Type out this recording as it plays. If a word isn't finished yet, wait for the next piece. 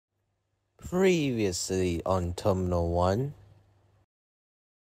Previously on Terminal 1.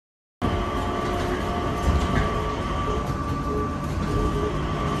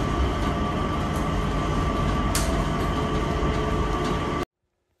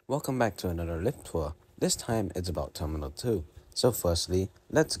 Welcome back to another lift tour. This time it's about Terminal 2. So firstly,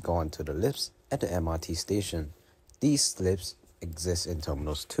 let's go on to the lifts at the MRT station. These lifts exist in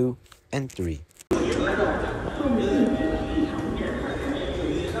Terminals 2 and 3.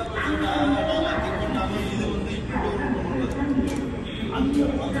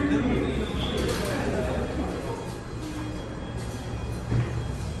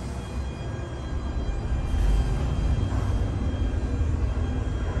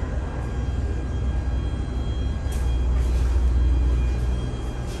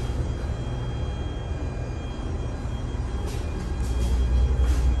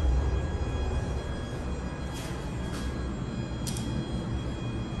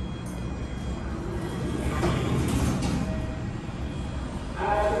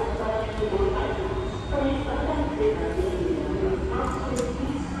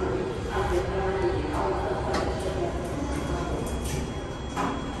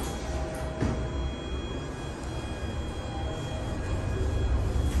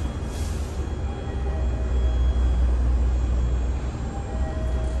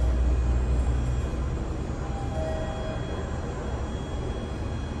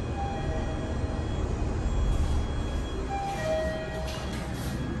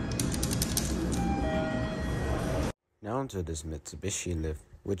 Now onto this Mitsubishi lift,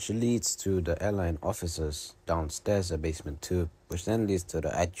 which leads to the airline offices downstairs at basement 2, which then leads to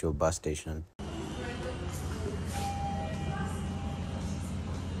the actual bus station.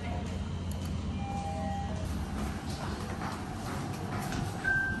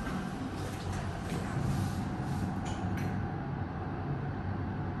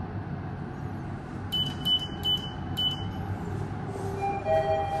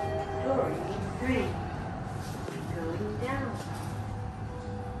 Door 3. Going down.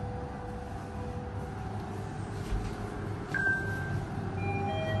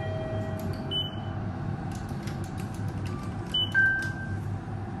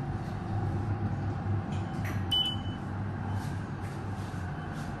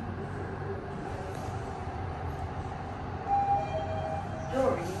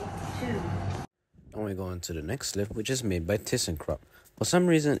 Door 2. And we go on to the next lift, which is made by ThyssenKrupp. For some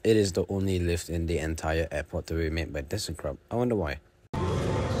reason, it is the only lift in the entire airport to be made by ThyssenKrupp. I wonder why.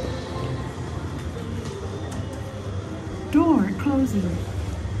 Door closing.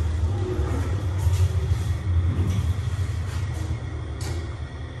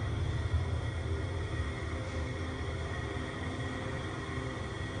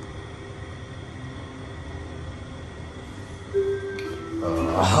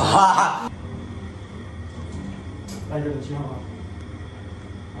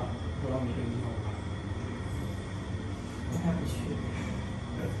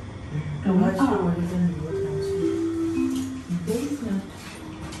 Basement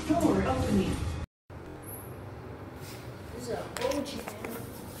door opening. This is a old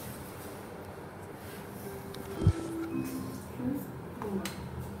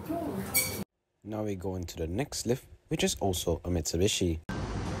Now we go into the next lift, which is also a Mitsubishi.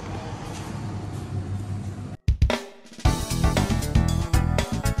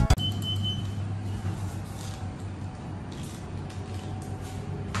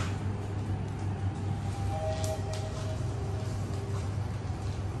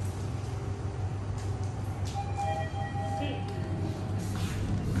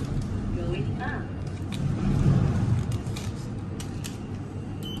 going up.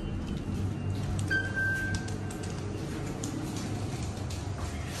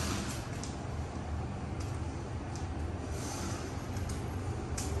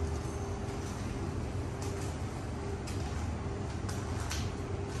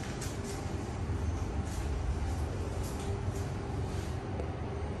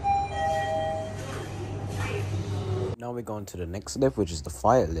 Now we go on to the next lift, which is the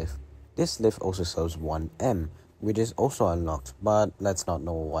fire lift. This lift also serves 1M, which is also unlocked, but let's not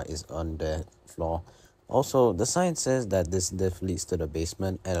know what is on the floor. Also, the sign says that this lift leads to the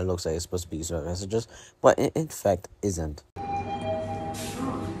basement, and it looks like it's supposed to be used by passengers, but it in fact isn't.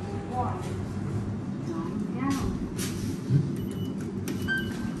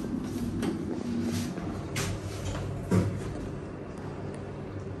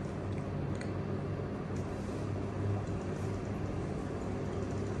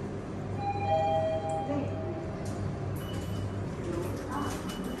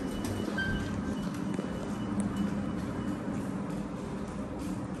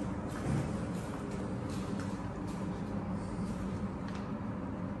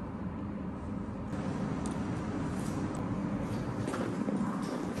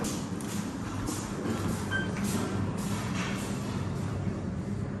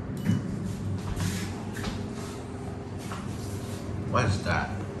 What is that?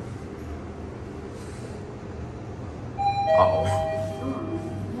 Uh-oh.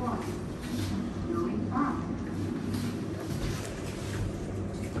 Going up.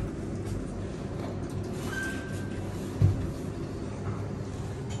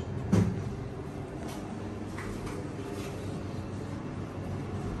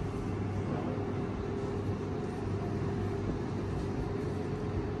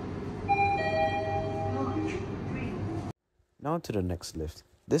 Now to the next lift.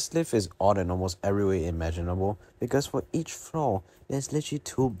 This lift is odd in almost every way imaginable because for each floor, there's literally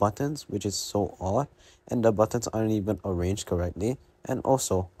 2 buttons, which is so odd, and the buttons aren't even arranged correctly, and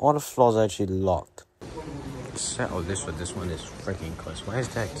also, all the floors are actually locked. The set of this for this one is freaking cursed. Why is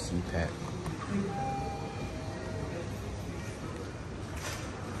that keypad?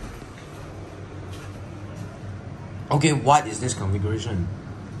 Okay, what is this configuration?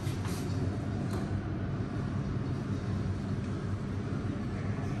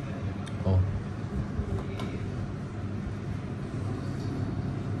 Oh.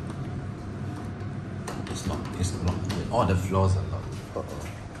 It's locked. It's locked. All the floors are locked. Uh-oh.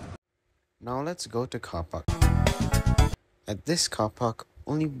 Now let's go to car park. At this car park,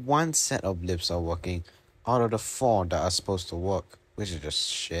 only 1 set of lifts are working out of the 4 that are supposed to work, which is just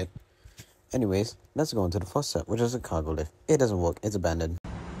shit. Anyways, let's go into the first set, which is a cargo lift. It doesn't work. It's abandoned.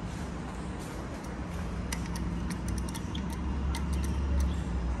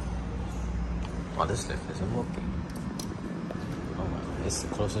 Oh, this lift isn't working. Oh well, it's the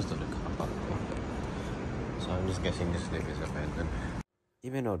closest to the car park. So I'm just guessing this lift is abandoned.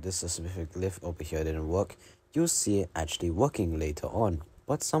 Even though this specific lift over here didn't work, you'll see it actually working later on,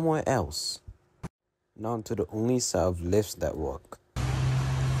 but somewhere else. Now to the only set of lifts that work.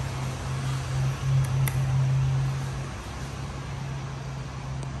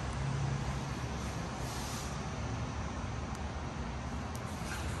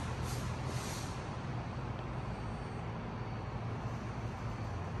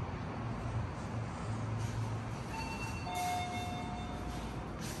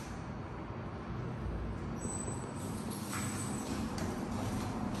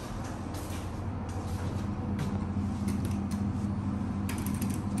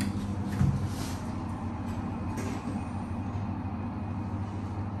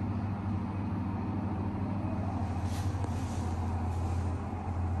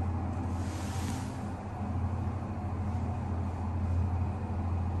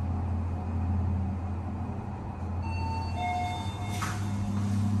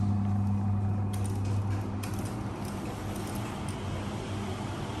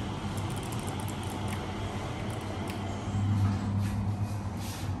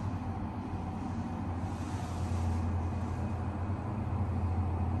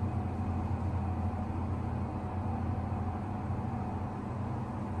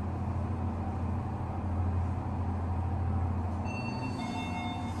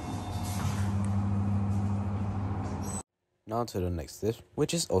 Now to the next lift,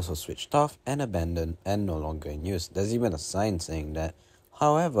 which is also switched off and abandoned and no longer in use. There's even a sign saying that.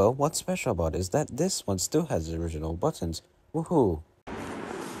 However, what's special about it is that this one still has the original buttons. Woohoo!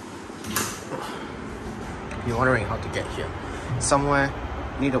 You're wondering how to get here. Somewhere,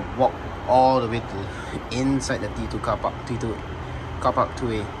 you need to walk all the way to inside the T2 car park, T2 car park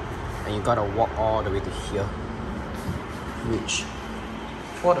 2A, and you gotta walk all the way to here. Which,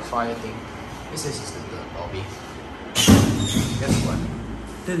 for the fire thing, this is the lobby. Guess what?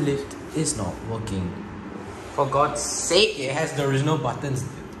 The lift is not working. For God's sake, it has the original buttons.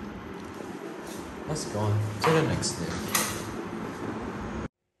 Let's go on to the next lift.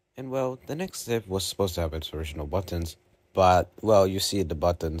 And well, the next lift was supposed to have its original buttons, but well, you see the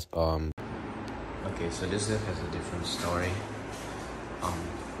buttons. Okay, so this lift has a different story.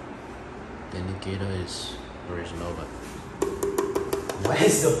 The indicator is original, but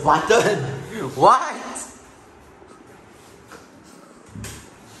where's the button? What?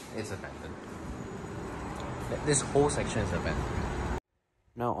 It's abandoned. This whole section is abandoned.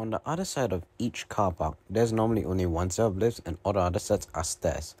 Now, on the other side of each car park, there's normally only 1 set of lifts and all the other sets are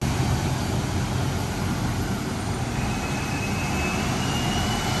stairs. Oh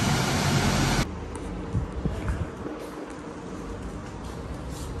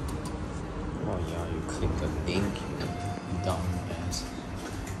yeah, you click the link, dumb ass,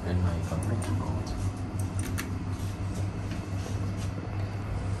 and now you got written code.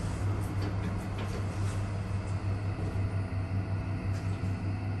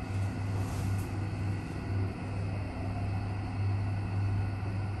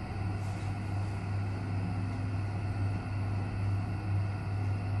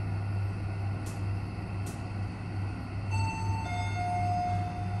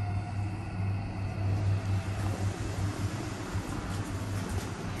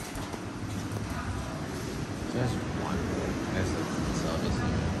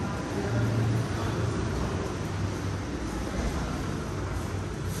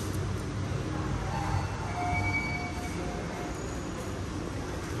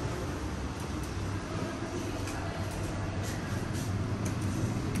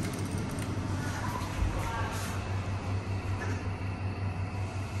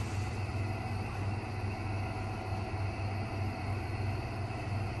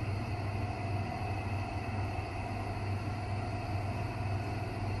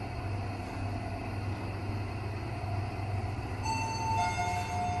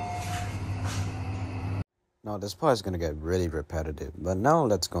 Now this part is gonna get really repetitive, but now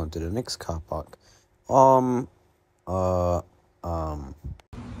let's go into the next car park. Um, uh, um.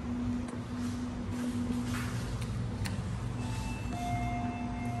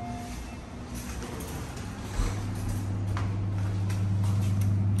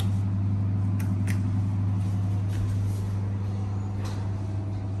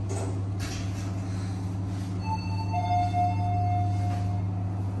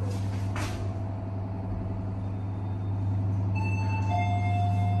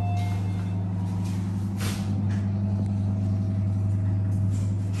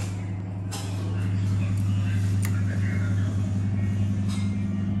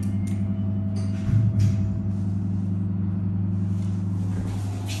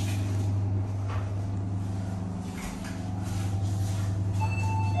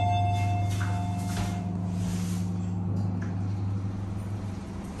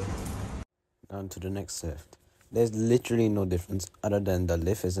 Down to the next lift. There's literally no difference other than the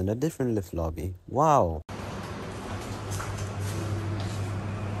lift is in a different lift lobby. Wow.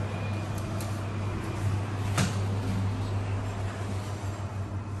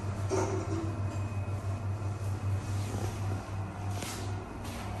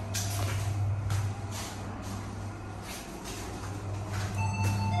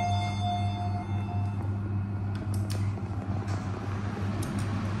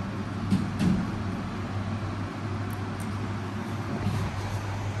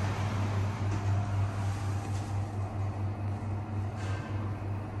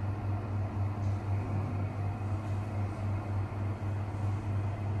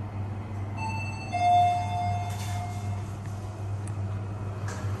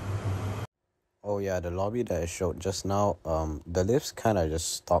 Oh yeah, the lobby that I showed just now, the lifts kind of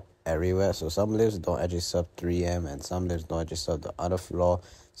just stop everywhere. So some lifts don't actually serve 3M and some lifts don't actually serve the other floor.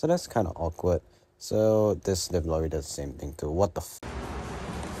 So that's kind of awkward. So this lift lobby does the same thing too. What the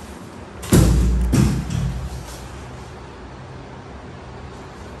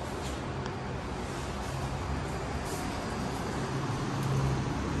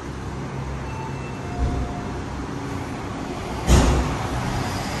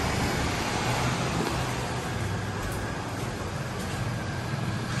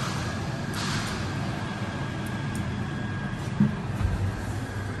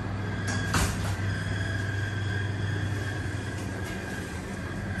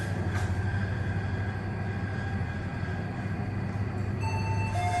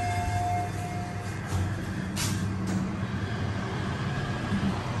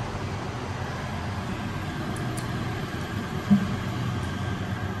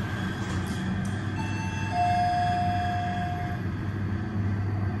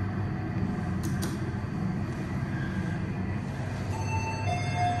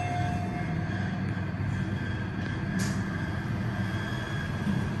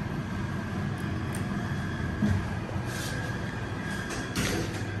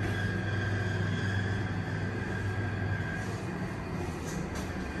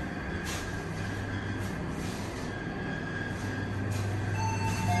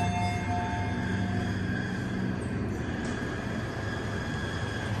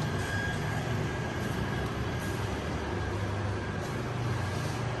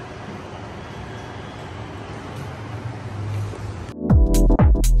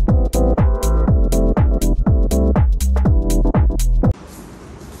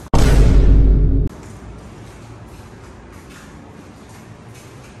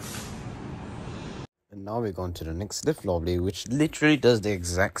And now we're going to the next lift lobby, which literally does the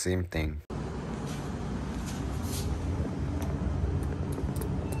exact same thing.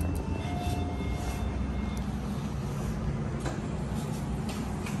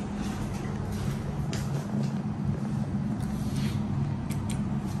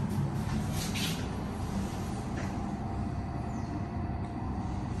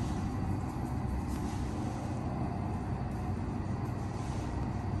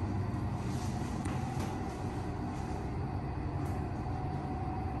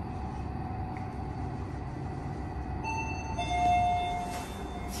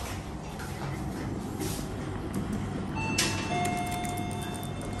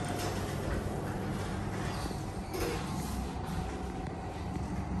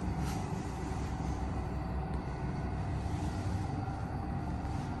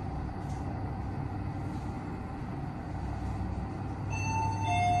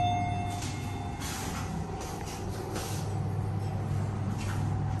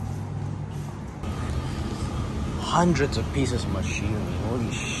 Hundreds of pieces of machinery,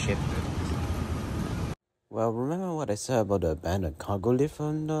 holy shit. Well, remember what I said about the abandoned cargo lift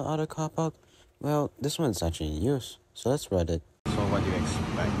from the other car park? Well, this one's actually in use, so let's ride it. So what do you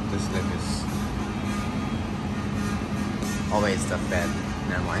expect? This lift is always the bed.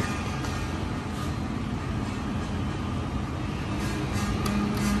 Never mind.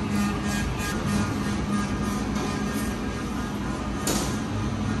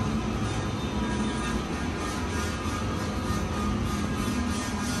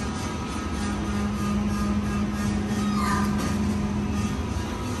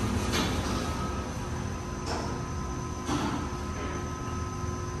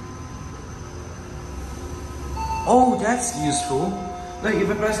 Oh, that's useful. Like if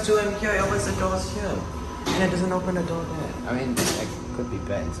I press 2M here, it opens the doors here. And it doesn't open the door there. I mean, it could be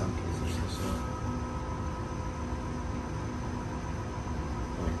bad in some cases. So.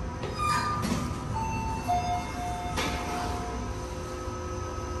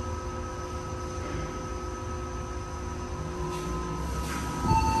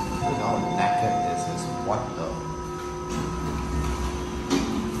 Look how knackered this is. What the?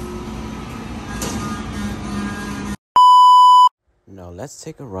 Now let's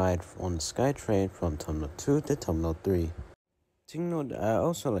take a ride on the SkyTrain from Terminal 2 to Terminal 3. Take note, I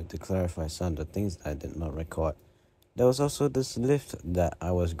also like to clarify some of the things that I did not record. There was also this lift that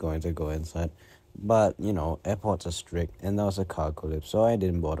I was going to go inside, but you know, airports are strict and that was a cargo lift, so I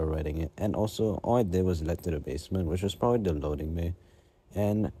didn't bother riding it. And also, all I did was led to the basement, which was probably the loading bay.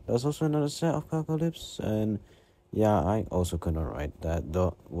 And there was also another set of cargo lifts, and yeah, I also couldn't ride that.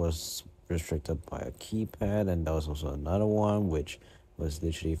 That was restricted by a keypad, and there was also another one which was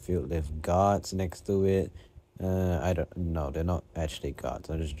literally filled with guards next to it. I don't know, they're not actually guards.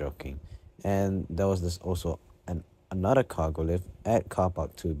 I'm just joking. And there was this also another cargo lift at car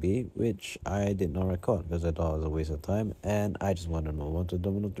park 2B, which I did not record because I thought it was a waste of time, and I just wanted to move on to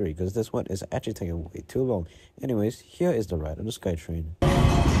Terminal 3 because this one is actually taking way too long. Anyways, here is the ride on the SkyTrain.